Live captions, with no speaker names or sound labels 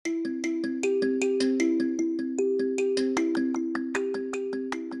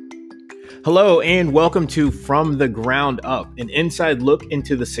Hello, and welcome to From the Ground Up, an inside look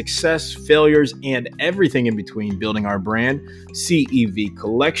into the success, failures, and everything in between building our brand, CEV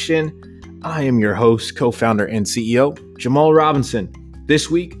Collection. I am your host, co-founder, and CEO, Jamal Robinson.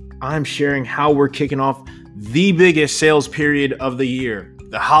 This week, I'm sharing how we're kicking off the biggest sales period of the year,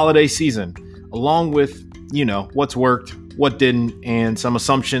 the holiday season, along with, what's worked, what didn't, and some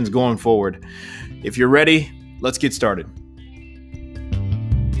assumptions going forward. If you're ready, let's get started.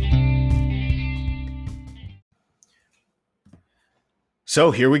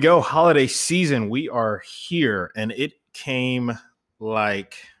 So here we go. Holiday season. We are here, and it came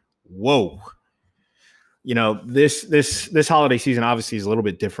like, whoa. This holiday season obviously is a little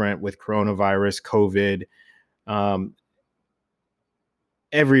bit different with coronavirus, COVID.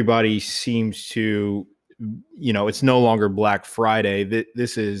 Everybody seems to, it's no longer Black Friday.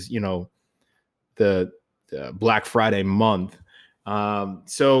 This is, the Black Friday month.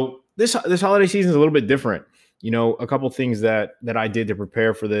 So this holiday season is a little bit different. A couple things that I did to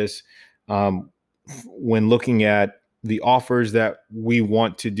prepare for this, when looking at the offers that we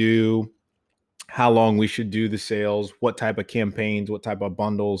want to do, how long we should do the sales, what type of campaigns, what type of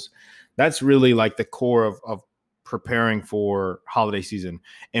bundles. That's really like the core of preparing for holiday season.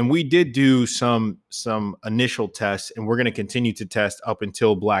 And we did do some initial tests, and we're going to continue to test up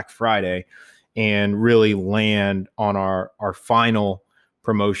until Black Friday and really land on our final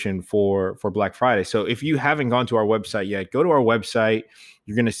promotion for Black Friday. So if you haven't gone to our website yet, go to our website.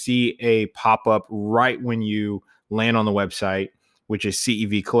 You're going to see a pop-up right when you land on the website, which is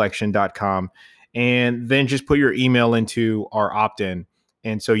cevcollection.com. And then just put your email into our opt-in.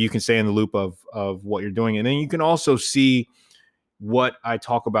 And so you can stay in the loop of what you're doing. And then you can also see what I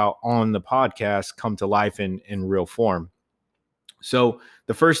talk about on the podcast come to life in real form. So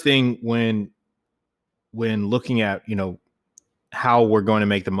the first thing when looking at, how we're going to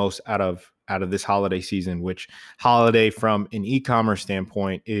make the most out of this holiday season, which holiday from an e-commerce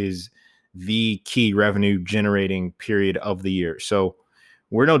standpoint is the key revenue generating period of the year. So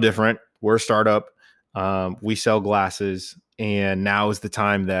we're no different. We're a startup. We sell glasses, and now is the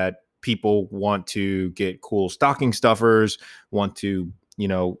time that people want to get cool stocking stuffers, want to,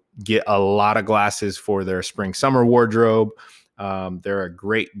 get a lot of glasses for their spring summer wardrobe. They're a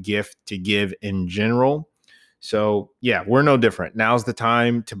great gift to give in general. So yeah, we're no different. Now's the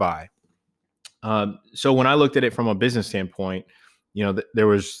time to buy. So when I looked at it from a business standpoint, there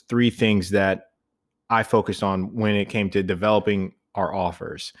was three things that I focused on when it came to developing our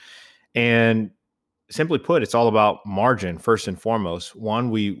offers. And simply put, it's all about margin first and foremost. One,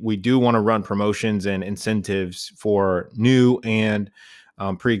 we do want to run promotions and incentives for new and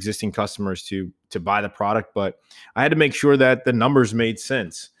pre-existing customers to buy the product, but I had to make sure that the numbers made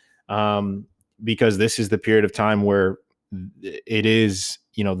sense. Because this is the period of time where it is,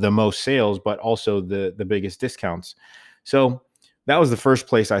 the most sales, but also the biggest discounts. So that was the first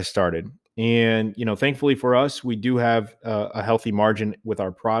place I started. And, thankfully for us, we do have a healthy margin with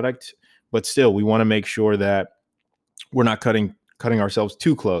our product, but still we want to make sure that we're not cutting ourselves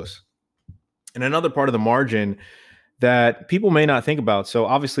too close. And another part of the margin that people may not think about. So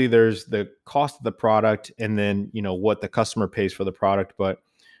obviously there's the cost of the product and then, what the customer pays for the product, but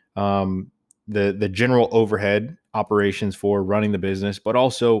the general overhead operations for running the business, but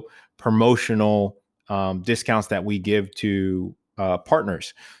also promotional discounts that we give to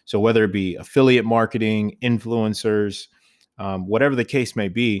partners. So whether it be affiliate marketing, influencers, whatever the case may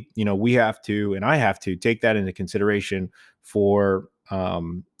be, we have to, and I have to take that into consideration for,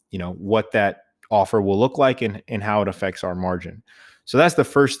 what that offer will look like and how it affects our margin. So that's the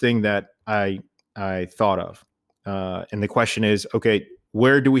first thing that I thought of. And the question is, okay,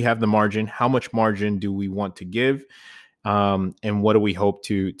 where do we have the margin? How much margin do we want to give? And what do we hope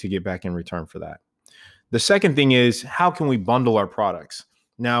to get back in return for that? The second thing is, how can we bundle our products?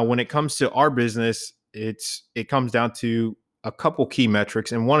 Now, when it comes to our business, it comes down to a couple key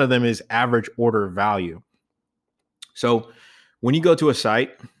metrics, and one of them is average order value. So when you go to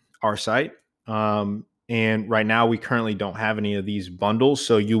our site, and right now we currently don't have any of these bundles.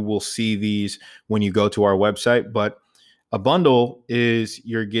 So you will see these when you go to our website, but a bundle is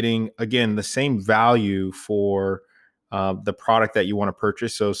you're getting, again, the same value for the product that you want to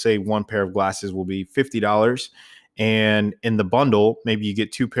purchase. So say one pair of glasses will be $50. And in the bundle, maybe you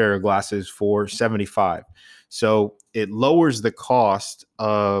get two pair of glasses for $75. So it lowers the cost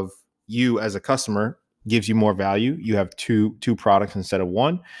of you as a customer, gives you more value. You have two products instead of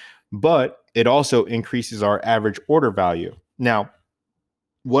one, but it also increases our average order value. Now,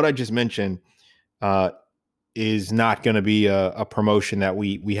 what I just mentioned, is not going to be a promotion that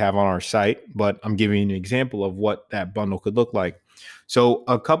we have on our site, but I'm giving you an example of what that bundle could look like. So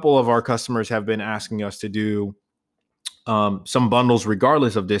a couple of our customers have been asking us to do some bundles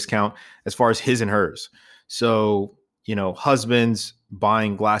regardless of discount as far as his and hers. So, husbands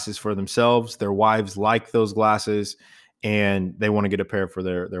buying glasses for themselves, their wives like those glasses and they want to get a pair for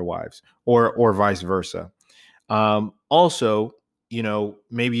their wives, or vice versa. Also,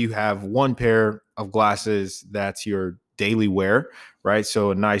 maybe you have one pair of glasses that's your daily wear, right?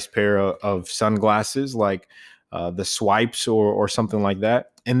 So a nice pair of sunglasses like the swipes or something like that.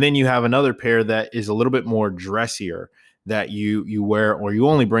 And then you have another pair that is a little bit more dressier that you wear or you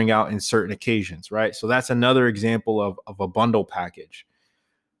only bring out in certain occasions, right? So that's another example of a bundle package.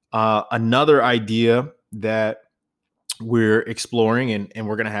 Another idea that we're exploring and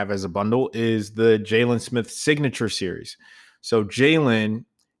we're going to have as a bundle is the Jalen Smith signature series. So Jalen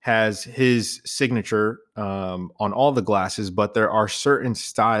has his signature on all the glasses, but there are certain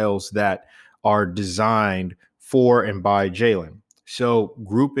styles that are designed for and by Jalen. So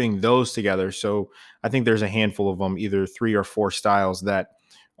grouping those together. So I think there's a handful of them, either 3 or 4 styles that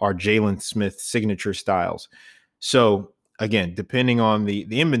are Jalen Smith signature styles. So again, depending on the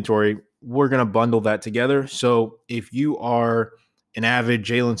inventory, we're going to bundle that together. So if you are an avid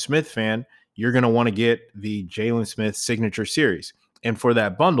Jalen Smith fan, you're going to want to get the Jalen Smith signature series. And for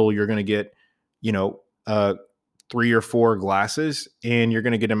that bundle, you're going to get, 3 or 4 glasses, and you're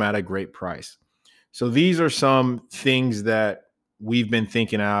going to get them at a great price. So these are some things that we've been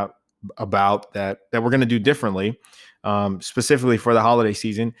thinking out about that we're going to do differently, specifically for the holiday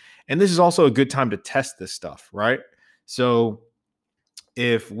season. And this is also a good time to test this stuff, right? So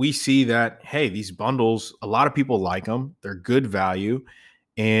if we see that, hey, these bundles, a lot of people like them, they're good value,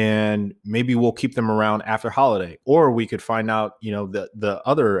 and maybe we'll keep them around after holiday. Or we could find out, the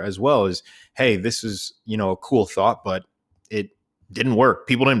other as well is, hey, this is, a cool thought, but it didn't work.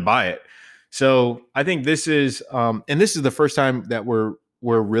 People didn't buy it. So I think this is, and this is the first time that we're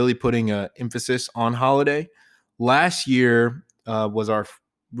really putting an emphasis on holiday. Last year was our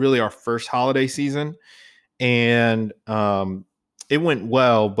first holiday season, and it went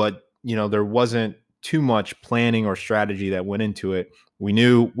well, but there wasn't too much planning or strategy that went into it. We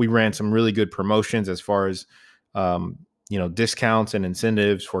knew we ran some really good promotions as far as discounts and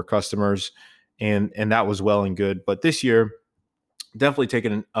incentives for customers, and that was well and good. But this year, definitely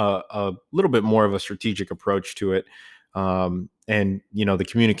taking a little bit more of a strategic approach to it, and the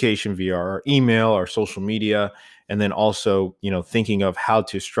communication via our email, our social media, and then also thinking of how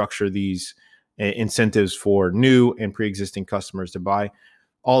to structure these incentives for new and pre-existing customers to buy.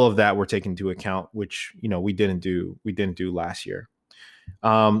 All of that we're taking into account, which we didn't do last year.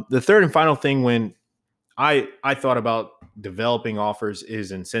 The third and final thing when I thought about developing offers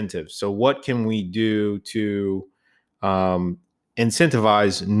is incentives. So what can we do to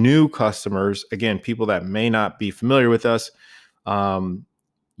incentivize new customers, again, people that may not be familiar with us,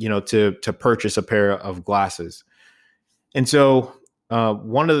 to purchase a pair of glasses. And so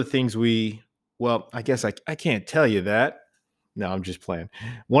one of the things I guess I can't tell you that. No, I'm just playing.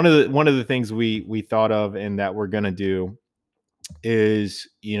 One of the things we thought of and that we're going to do is,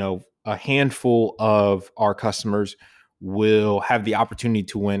 a handful of our customers will have the opportunity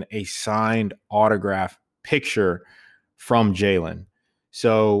to win a signed autograph picture from Jalen.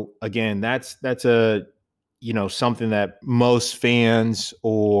 So again, that's a, something that most fans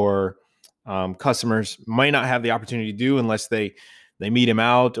or customers might not have the opportunity to do unless they meet him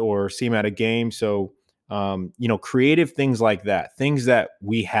out or see him at a game. So, creative things like that, things that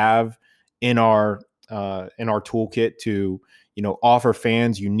we have in our toolkit to, offer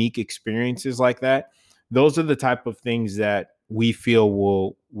fans unique experiences like that. Those are the type of things that we feel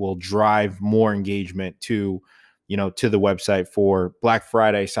will drive more engagement to the website for Black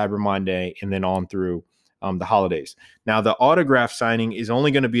Friday, Cyber Monday, and then on through the holidays. Now, the autograph signing is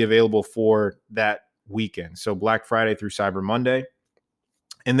only going to be available for that weekend. So Black Friday through Cyber Monday.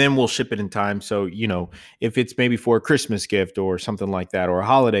 And then we'll ship it in time. So, if it's maybe for a Christmas gift or something like that, or a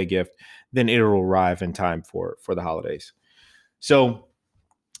holiday gift, then it'll arrive in time for the holidays. So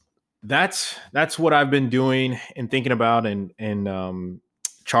that's what I've been doing and thinking about, and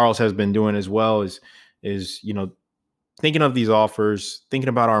Charles has been doing as well, is thinking of these offers, thinking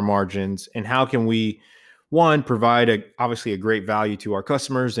about our margins, and how can we, one, provide obviously a great value to our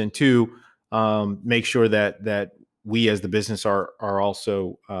customers, and two, make sure that we as the business are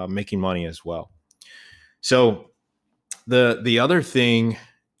also making money as well. So the other thing,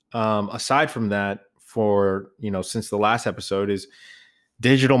 aside from that, for since the last episode, is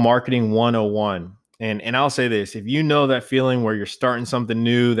Digital Marketing 101. And I'll say this: if you know that feeling where you're starting something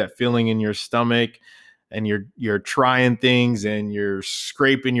new, that feeling in your stomach, and you're trying things and you're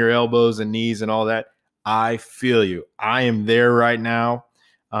scraping your elbows and knees and all that, I feel you. I am there right now.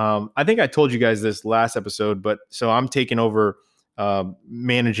 I think I told you guys this last episode, but so I'm taking over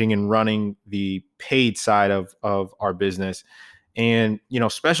managing and running the paid side of our business. And,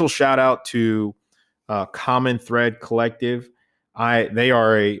 special shout out to Common Thread Collective. They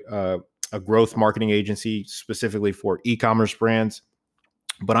are a growth marketing agency specifically for e-commerce brands,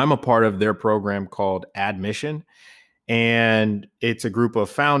 but I'm a part of their program called Admission. And it's a group of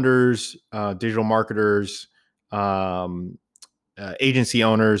founders, digital marketers, agency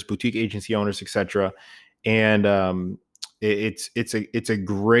owners, boutique agency owners, etc. And it's a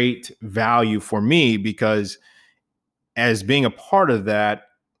great value for me because as being a part of that,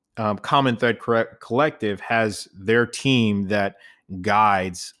 Common Thread Collective has their team that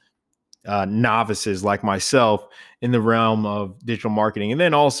guides novices like myself in the realm of digital marketing, and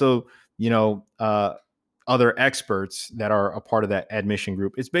then also, other experts that are a part of that admission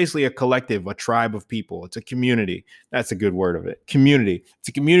group. It's basically a collective, a tribe of people. It's a community. That's a good word of it. Community. It's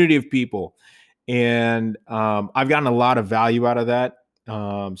a community of people. And I've gotten a lot of value out of that.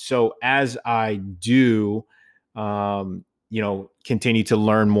 So as I do, continue to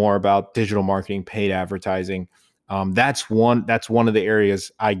learn more about digital marketing, paid advertising, that's one of the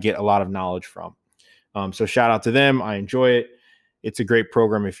areas I get a lot of knowledge from. So shout out to them. I enjoy it. It's a great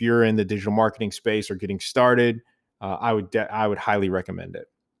program. If you're in the digital marketing space or getting started, I would highly recommend it.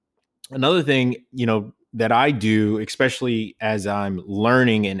 Another thing, that I do, especially as I'm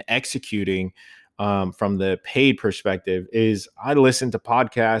learning and executing from the paid perspective, is I listen to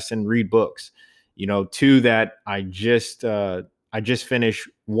podcasts and read books. Two that I just finished.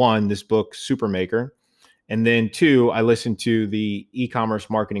 One, this book, Supermaker. And then two, I listen to the e-commerce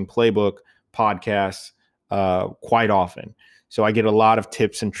marketing playbook podcast quite often. So I get a lot of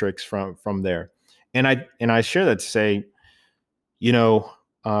tips and tricks from there. And I share that to say,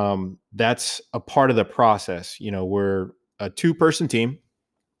 that's a part of the process. We're a 2-person team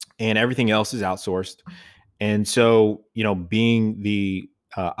and everything else is outsourced. And so, being the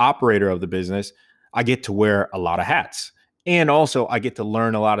operator of the business, I get to wear a lot of hats. And also I get to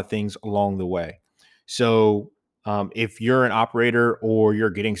learn a lot of things along the way. So if you're an operator or you're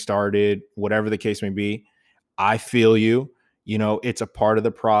getting started, whatever the case may be, I feel you. It's a part of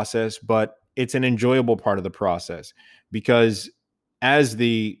the process, but it's an enjoyable part of the process because as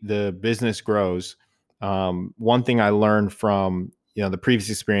the business grows, one thing I learned from the previous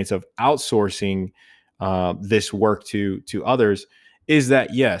experience of outsourcing this work to others is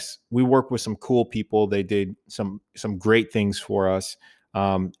that yes, we work with some cool people. They did some great things for us.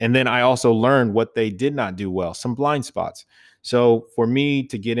 And then I also learned what they did not do well, some blind spots. So for me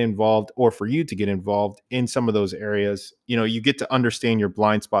to get involved or for you to get involved in some of those areas, you get to understand your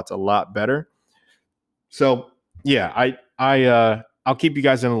blind spots a lot better. So yeah, I'll keep you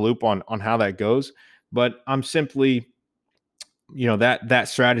guys in the loop on how that goes, but I'm simply, that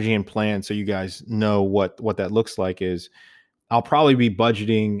strategy and plan. So you guys know what that looks like is I'll probably be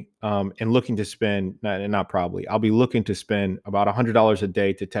budgeting and looking to spend, not probably, I'll be looking to spend about $100 a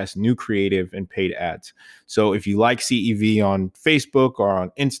day to test new creative and paid ads. So if you like CEV on Facebook or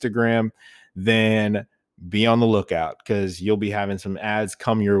on Instagram, then be on the lookout because you'll be having some ads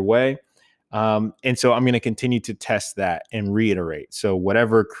come your way. And so I'm going to continue to test that and reiterate. So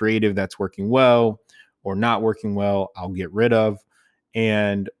whatever creative that's working well or not working well, I'll get rid of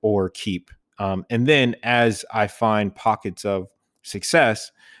and or keep. And then as I find pockets of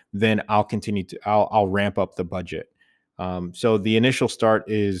success, then I'll continue to, I'll ramp up the budget. So the initial start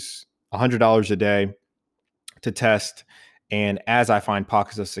is $100 a day to test. And as I find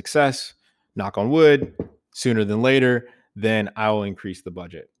pockets of success, knock on wood, sooner than later, then I will increase the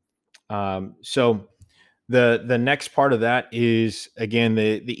budget. So the next part of that is again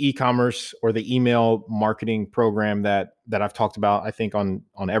the e-commerce or the email marketing program that I've talked about, I think on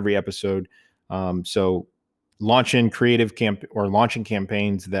every episode. So launching launching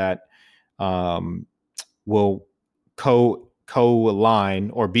campaigns that will co-align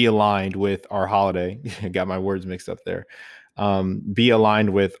or be aligned with our holiday. I got my words mixed up there. Be aligned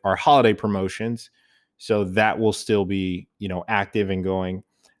with our holiday promotions. So that will still be, active and going.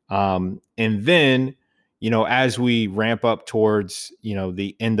 And then, as we ramp up towards,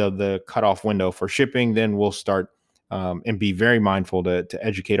 the end of the cutoff window for shipping, then we'll start and be very mindful to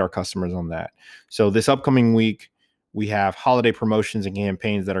educate our customers on that. So this upcoming week, we have holiday promotions and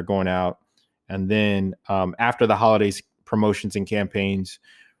campaigns that are going out. And then after the holidays, promotions and campaigns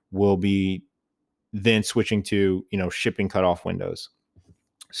will be then switching to, shipping cutoff windows.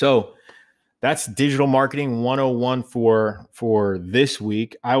 So that's digital marketing 101 for this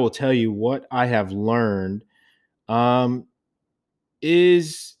week. I will tell you what I have learned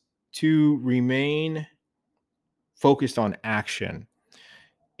is to remain focused on action.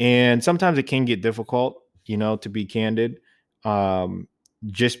 And sometimes it can get difficult, to be candid, um,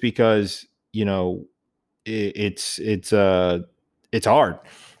 just because, it's hard,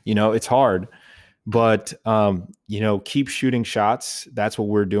 it's hard, but, keep shooting shots. That's what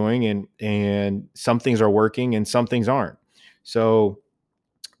we're doing. And some things are working and some things aren't. So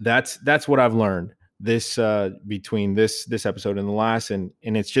that's what I've learned this, between this episode and the last. And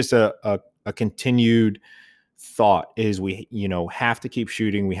it's just a continued thought is we, have to keep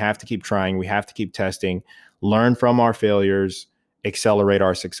shooting. We have to keep trying. We have to keep testing, learn from our failures, accelerate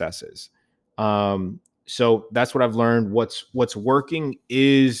our successes. So that's what I've learned. What's working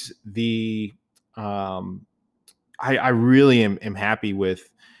is I really am happy with,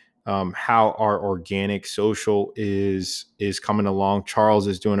 how our organic social is coming along. Charles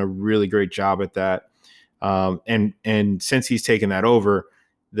is doing a really great job at that. And since he's taken that over,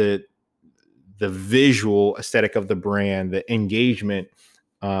 the visual aesthetic of the brand, the engagement,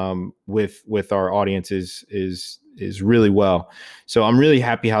 with our audience is really well. So I'm really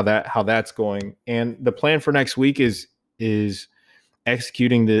happy how that's going. And the plan for next week is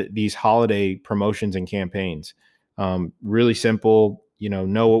executing these holiday promotions and campaigns. Really simple,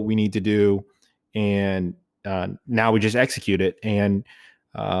 know what we need to do, and now we just execute it. And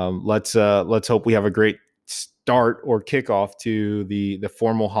let's hope we have a great start or kickoff to the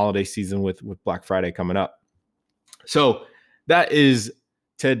formal holiday season with Black Friday coming up. So that is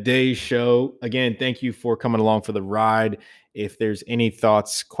today's show. Again, thank you for coming along for the ride. If there's any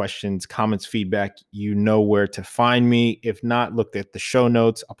thoughts, questions, comments, feedback, you know where to find me. If not, look at the show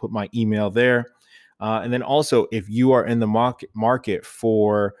notes. I'll put my email there. And then also, if you are in the market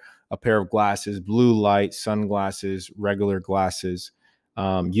for a pair of glasses, blue light, sunglasses, regular glasses,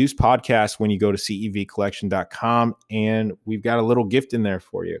 use podcast when you go to cevcollection.com, and we've got a little gift in there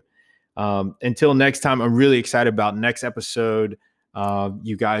for you. Until next time, I'm really excited about next episode.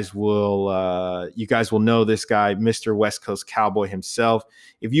 You guys will know this guy, Mr. West Coast Cowboy himself.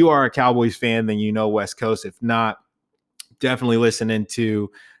 If you are a Cowboys fan, then you know West Coast. If not, definitely listen into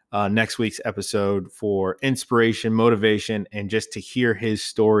next week's episode for inspiration, motivation, and just to hear his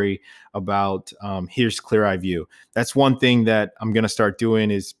story about his Clear Eye View. That's one thing that I'm going to start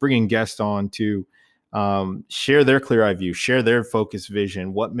doing, is bringing guests on to share their Clear Eye View, share their focus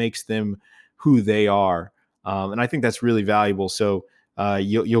vision, what makes them who they are. And I think that's really valuable. So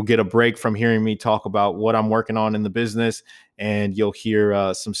you'll get a break from hearing me talk about what I'm working on in the business, and you'll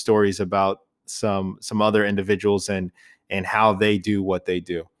hear some stories about some other individuals and how they do what they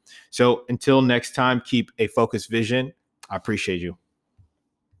do. So until next time, keep a focused vision. I appreciate you.